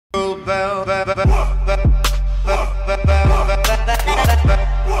My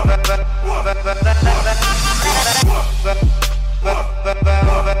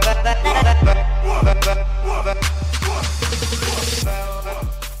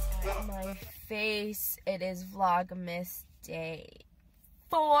face, it is Vlogmas day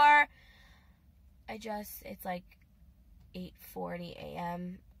 4. It's like 8:40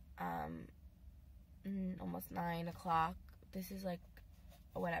 a.m. Almost 9 o'clock. This is like,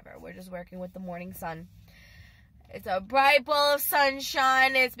 whatever. We're just working with the morning sun. It's a bright ball of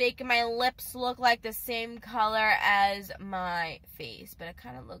sunshine. It's making my lips look like the same color as my face, but it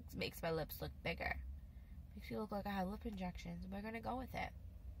kind of makes my lips look bigger. Makes me look like I have lip injections. We're gonna go with it.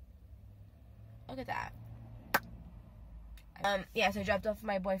 Look at that. Yeah, so I dropped off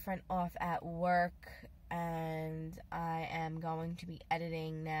my boyfriend off at work, and I am going to be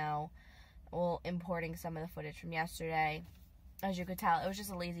editing now. Well, importing some of the footage from yesterday. As you could tell, it was just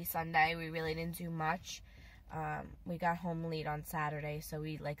a lazy Sunday. We really didn't do much. We got home late on Saturday, so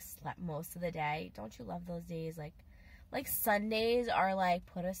we like slept most of the day. Don't you love those days? Like Sundays are like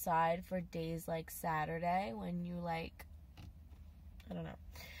put aside for days like Saturday when you like, I don't know,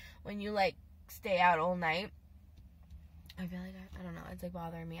 when you like stay out all night. I feel like I don't know. It's like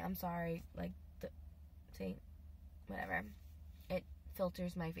bothering me. I'm sorry. Like, see, whatever. It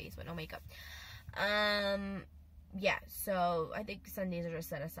filters my face, but no makeup. Yeah. So I think Sundays are just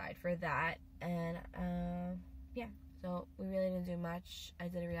set aside for that, and yeah. So we really didn't do much. I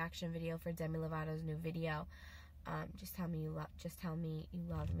did a reaction video for Demi Lovato's new video. Just tell me you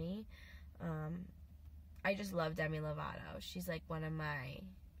love me. I just love Demi Lovato. She's like one of my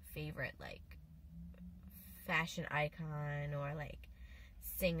favorite like fashion icon or like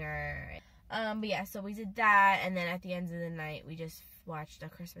singer. But yeah, so we did that, and then at the end of the night we just watched A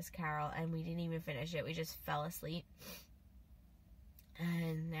Christmas Carol, and we didn't even finish it. We just fell asleep.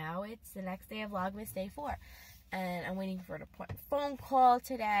 And now it's the next day of Vlogmas day 4, and I'm waiting for an appointment phone call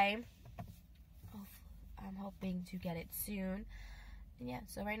today. I'm hoping to get it soon. And yeah,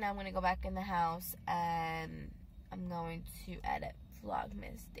 so right now I'm gonna go back in the house and I'm going to edit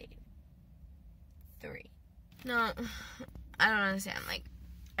Vlogmas day 3. No, I don't understand. Like,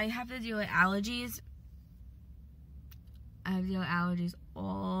 I have to deal with allergies. I have to deal with allergies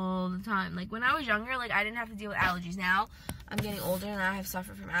all the time. Like, when I was younger, like, I didn't have to deal with allergies. Now, I'm getting older and I have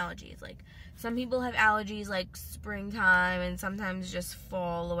suffered from allergies. Like, some people have allergies, like, springtime and sometimes just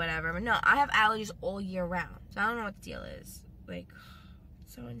fall or whatever. But no, I have allergies all year round. So I don't know what the deal is. Like,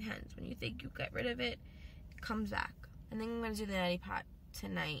 it's so intense. When you think you get rid of it, it comes back. I think I'm going to do the neti pot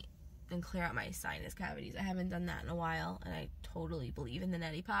tonight and clear out my sinus cavities. I haven't done that in a while, and I totally believe in the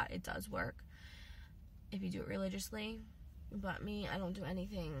neti pot. It does work if you do it religiously. But me, I don't do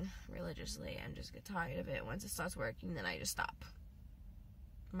anything religiously. I just get tired of it. Once it starts working, then I just stop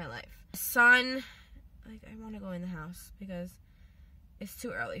my life. Sun, like, I want to go in the house because it's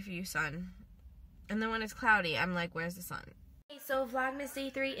too early for you, sun. And then when it's cloudy, I'm like, where's the sun? Okay, so Vlogmas day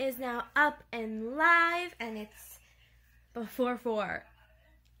 3 is now up and live, and it's before 4.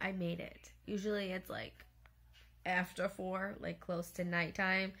 I made it. Usually it's like after 4, like close to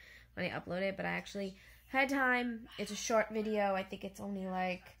nighttime when I upload it, but I actually had time. It's a short video. I think it's only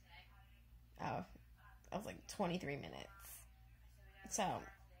like, it was like 23 minutes. So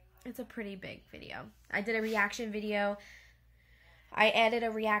it's a pretty big video. I did a reaction video. I added a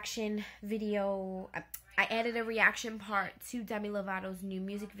reaction part to Demi Lovato's new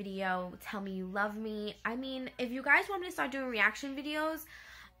music video, Tell Me You Love Me. I mean, if you guys want me to start doing reaction videos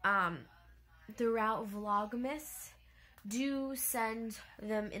throughout Vlogmas, do send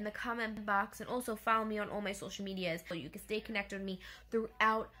them in the comment box, and also follow me on all my social medias so you can stay connected with me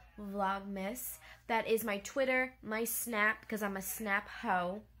throughout Vlogmas. That is my Twitter, my Snap, because I'm a snap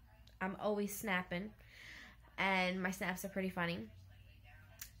hoe. I'm always snapping, and my snaps are pretty funny.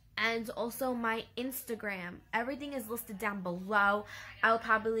 And also my Instagram. Everything is listed down below. I'll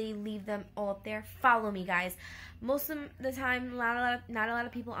probably leave them all up there. Follow me, guys. Most of the time, not a lot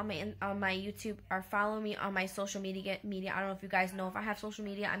of people on my YouTube are following me on my social media. I don't know if you guys know if I have social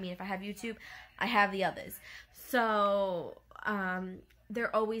media. I mean, if I have YouTube, I have the others. So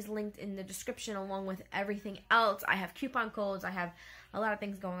they're always linked in the description along with everything else. I have coupon codes. I have a lot of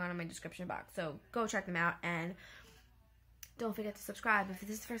things going on in my description box. So go check them out, and don't forget to subscribe. If this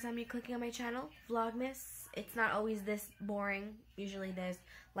is the first time you're clicking on my channel, Vlogmas, it's not always this boring. Usually there's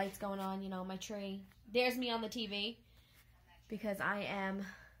lights going on, you know, my tree. There's me on the TV because I am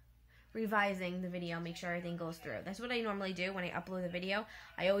revising the video, make sure everything goes through. That's what I normally do when I upload the video.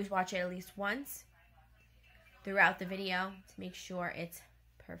 I always watch it at least once throughout the video to make sure it's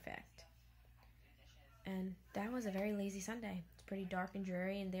perfect. And that was a very lazy Sunday. It's pretty dark and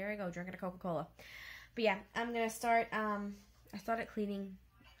dreary, and there I go, drinking a Coca-Cola. But yeah, I'm gonna start, I started cleaning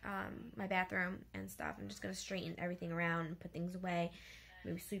my bathroom and stuff. I'm just gonna straighten everything around and put things away,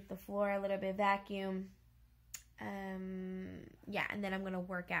 maybe sweep the floor a little bit, vacuum. Yeah, and then I'm gonna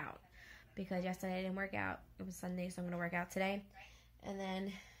work out, because yesterday I didn't work out. It was Sunday, so I'm gonna work out today, and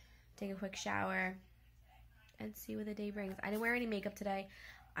then take a quick shower and see what the day brings. I didn't wear any makeup today.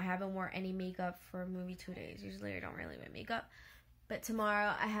 I haven't worn any makeup for maybe 2 days. Usually I don't really wear makeup, but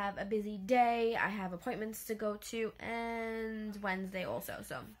tomorrow I have a busy day. I have appointments to go to, and Wednesday also,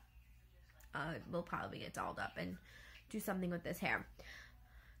 so we'll probably get dolled up and do something with this hair.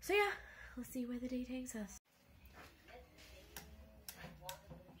 So yeah, let's see where the day takes us.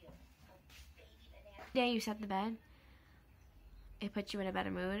 Day you set the bed, it puts you in a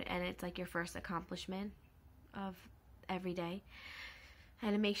better mood, and it's like your first accomplishment of every day,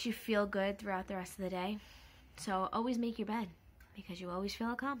 and it makes you feel good throughout the rest of the day. So always make your bed, because you always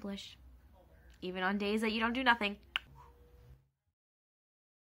feel accomplished, even on days that you don't do nothing.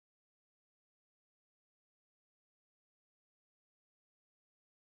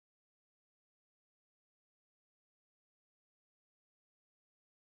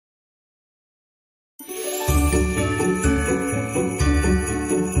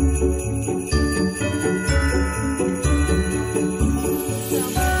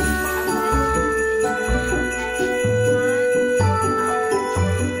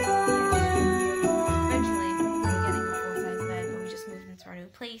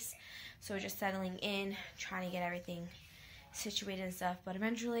 So we're just settling in, trying to get everything situated and stuff, but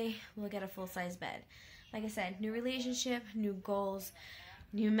eventually we'll get a full-size bed. Like I said, new relationship, new goals,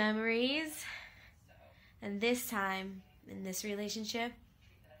 new memories, and this time, in this relationship,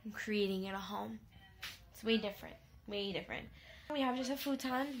 I'm creating it a home. It's way different, way different. We have just a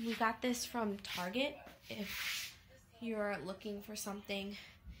futon. We got this from Target. If you're looking for something,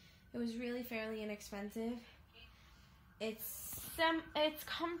 it was really fairly inexpensive. It's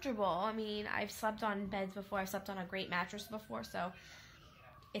comfortable. I mean, I've slept on beds before. I've slept on a great mattress before, so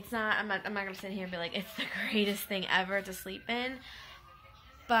it's not. I'm not gonna sit here and be like it's the greatest thing ever to sleep in.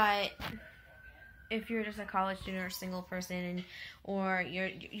 But if you're just a college student or a single person, or you're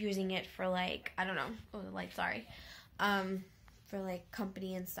using it for like, I don't know, for like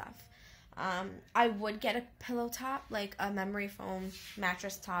company and stuff, I would get a pillow top, like a memory foam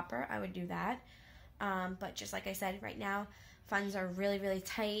mattress topper. I would do that. But just like I said, right now, funds are really, really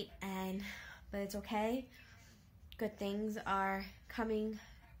tight, but it's okay. Good things are coming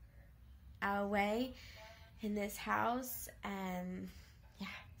our way in this house, and yeah,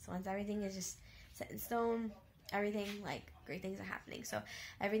 so once everything is just set in stone, everything, like, great things are happening. So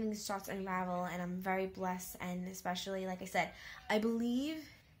everything starts to unravel, and I'm very blessed, and especially, like I said, I believe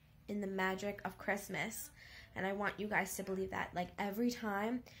in the magic of Christmas, and I want you guys to believe that. Like, every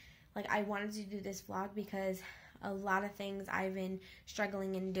time, like, I wanted to do this vlog because a lot of things I've been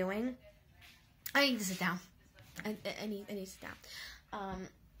struggling in doing. I need to sit down. I need to sit down.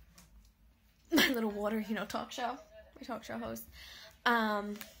 My little water, talk show. My talk show host.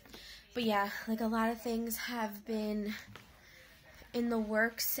 But yeah, like, a lot of things have been in the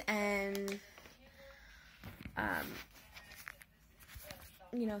works, and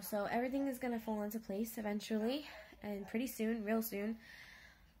so everything is gonna fall into place eventually, and pretty soon, real soon.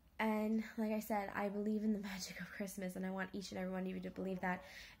 And like I said, I believe in the magic of Christmas, and I want each and every one of you to believe that.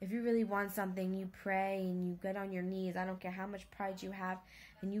 If you really want something, you pray and you get on your knees. I don't care how much pride you have,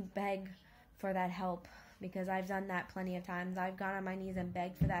 and you beg for that help, because I've done that plenty of times. I've gone on my knees and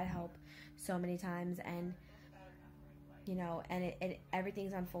begged for that help so many times, and and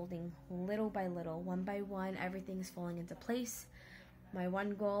everything's unfolding little by little, one by one. Everything's falling into place. My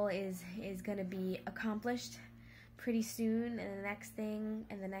one goal is gonna be accomplished pretty soon, and the next thing,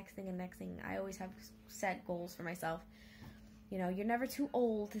 and the next thing, and the next thing. I always have set goals for myself. You're never too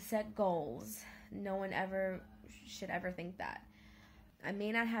old to set goals. No one should ever think that. I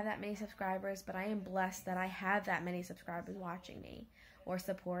may not have that many subscribers, but I am blessed that I have that many subscribers watching me or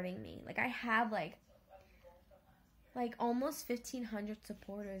supporting me. Like, I have like almost 1,500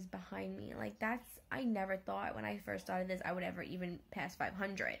 supporters behind me. Like, I never thought when I first started this I would ever even pass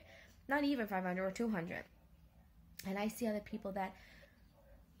 500. Not even 500 or 200. And I see other people that,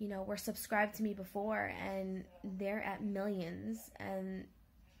 were subscribed to me before, and they're at millions, and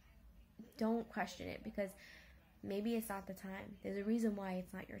don't question it, because maybe it's not the time. There's a reason why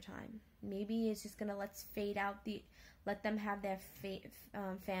it's not your time. Maybe it's just gonna let them have their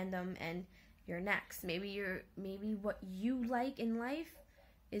fandom, and you're next. Maybe what you like in life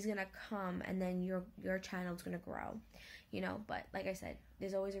is gonna come, and then your channel's gonna grow, But like I said,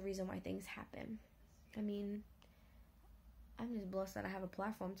 there's always a reason why things happen. I mean, I'm just blessed that I have a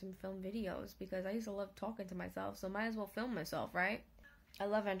platform to film videos, because I used to love talking to myself, so might as well film myself, right? I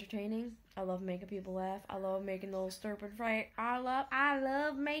love entertaining. I love making people laugh. I love making those stupid right. I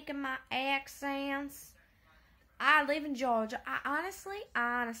love making my accents. I live in Georgia. Honestly,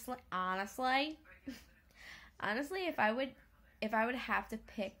 if I would have to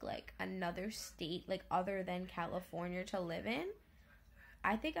pick like another state like other than California to live in,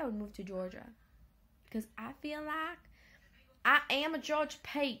 I think I would move to Georgia, because I feel like I am a Georgia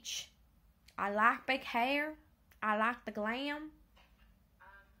peach. I like big hair. I like the glam.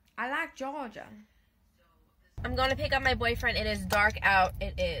 I like Georgia. I'm going to pick up my boyfriend. It is dark out.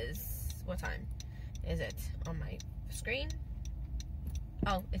 It is, what time is it on my screen?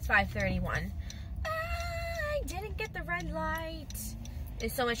 Oh, it's 5:31. I didn't get the red light.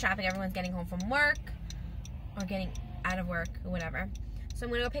 There's so much traffic. Everyone's getting home from work or getting out of work or whatever. So I'm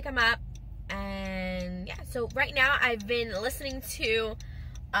going to go pick him up. And yeah, so right now I've been listening to,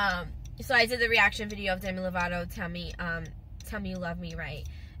 so I did the reaction video of Demi Lovato, Tell Me You Love Me, right?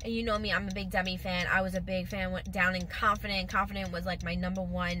 And you know me, I'm a big Demi fan. I was a big fan, went down in Confident. Confident was like my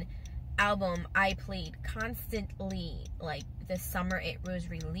 #1 album I played constantly, like the summer it was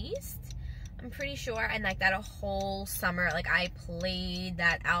released, I'm pretty sure. And like that a whole summer, like I played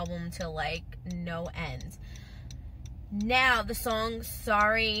that album till like no end. Now the song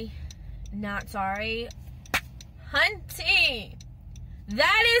Sorry Not Sorry, hunty,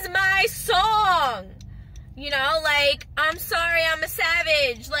 that is my song. You know, like, I'm sorry, I'm a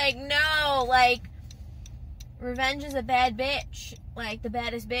savage. Like, no, like, revenge is a bad bitch. Like, the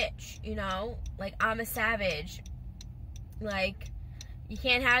baddest bitch, you know? Like, I'm a savage. Like, you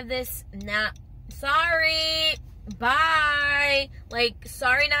can't have this. Nah, sorry, bye. Like,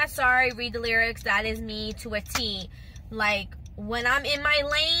 sorry, not sorry. Read the lyrics. That is me to a T. Like, when I'm in my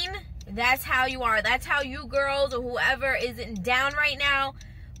lane, that's how you are. That's how you girls or whoever isn't down right now,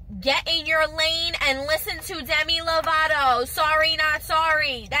 get in your lane and listen to Demi Lovato. Sorry, not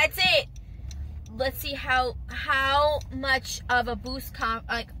sorry. That's it. Let's see how much of a boost,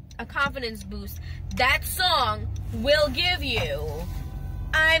 like a confidence boost, that song will give you.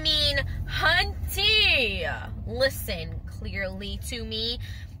 I mean, hunty, listen clearly to me.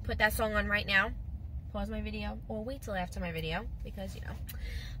 Put that song on right now. Pause my video, or wait till after my video, because, you know,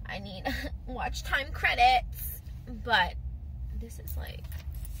 I need watch time credits. But this is like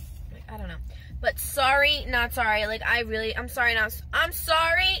I don't know. But sorry, not sorry. Like, I'm sorry, not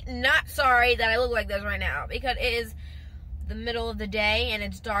sorry that I look like this right now, because it is the middle of the day and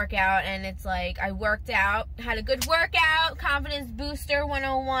it's dark out, and it's like I worked out, had a good workout, confidence booster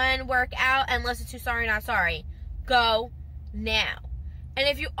 101 workout, and listen to Sorry Not Sorry. Go now. And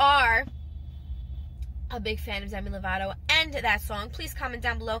if you are a big fan of Demi Lovato and that song, please comment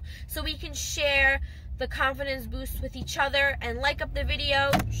down below so we can share the confidence boost with each other, and like up the video.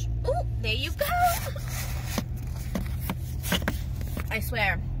 Ooh, there you go. I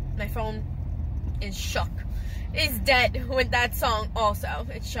swear, my phone is shook. It's dead with that song also.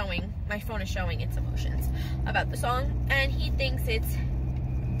 It's showing, my phone is showing its emotions about the song, and he thinks it's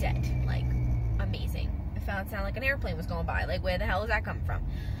dead. Like, amazing. I found it sounded like an airplane was going by. Like, where the hell is that coming from?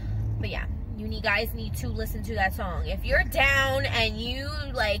 But yeah. You guys need to listen to that song. If you're down and you,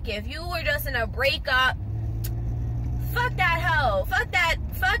 like, if you were just in a breakup, fuck that hoe. Fuck that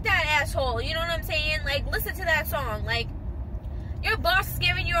asshole. You know what I'm saying? Like, listen to that song. Like, your boss is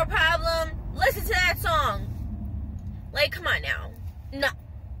giving you a problem, listen to that song. Like, come on now. No.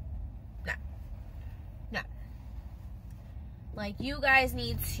 Like, you guys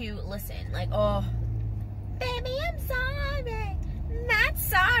need to listen. Like, oh, baby, I'm sorry. Not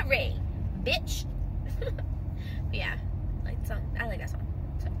sorry. Bitch. Yeah, like song. I like that song.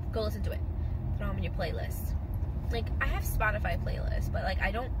 So go listen to it. Put it on your playlist. Like, I have Spotify playlists, but like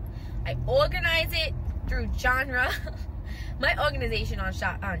I organize it through genre. My organization on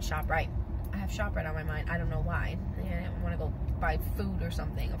ShopRite. I have ShopRite on my mind. I don't know why. I want to go buy food or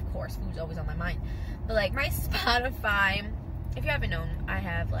something. Of course, food's always on my mind. But like my Spotify, if you haven't known,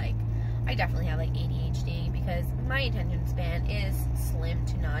 I definitely have like ADHD, because my attention span is slim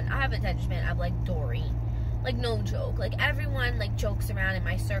to none. I have attention span of like Dory. Like, no joke. Like, everyone like jokes around in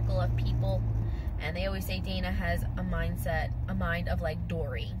my circle of people, and they always say Dana has a mind of like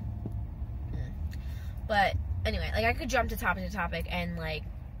Dory. But anyway, like I could jump to topic and like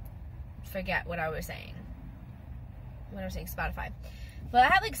forget what I was saying. Spotify. But I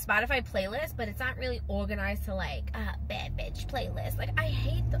have like Spotify playlists, but it's not really organized to like bad bitch playlist. Like, I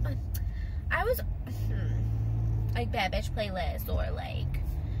hate like bad bitch playlist, or like,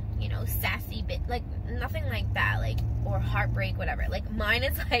 you know, sassy bit, like nothing like that, like, or heartbreak, whatever. Like, mine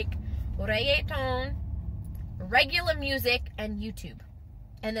is like reggaeton, regular music, and YouTube.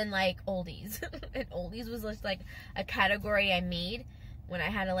 And then, like, oldies. And oldies was just, like, a category I made when I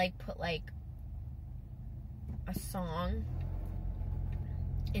had to, like, put, like, a song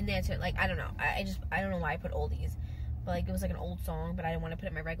in there to, like, I don't know. I don't know why I put oldies. But, like, it was, like, an old song, but I didn't want to put it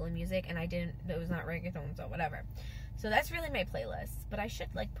in my regular music, and it was not reggaeton, so whatever. So that's really my playlist. But I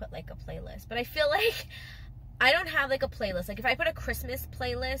should, like, put, like, a playlist. But I feel like I don't have, like, a playlist. Like, if I put a Christmas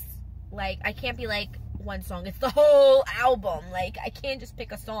playlist, like, I can't be, like, one song. It's the whole album. Like, I can't just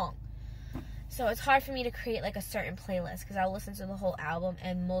pick a song. So it's hard for me to create, like, a certain playlist, because I'll listen to the whole album,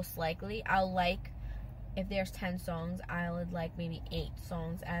 and most likely I'll like, if there's 10 songs, I would like maybe 8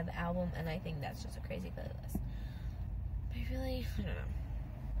 songs out of the album, and I think that's just a crazy playlist. But I don't know.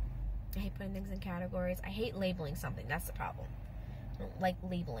 I hate putting things in categories. I hate labeling something. That's the problem. I don't like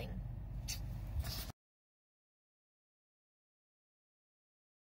labeling.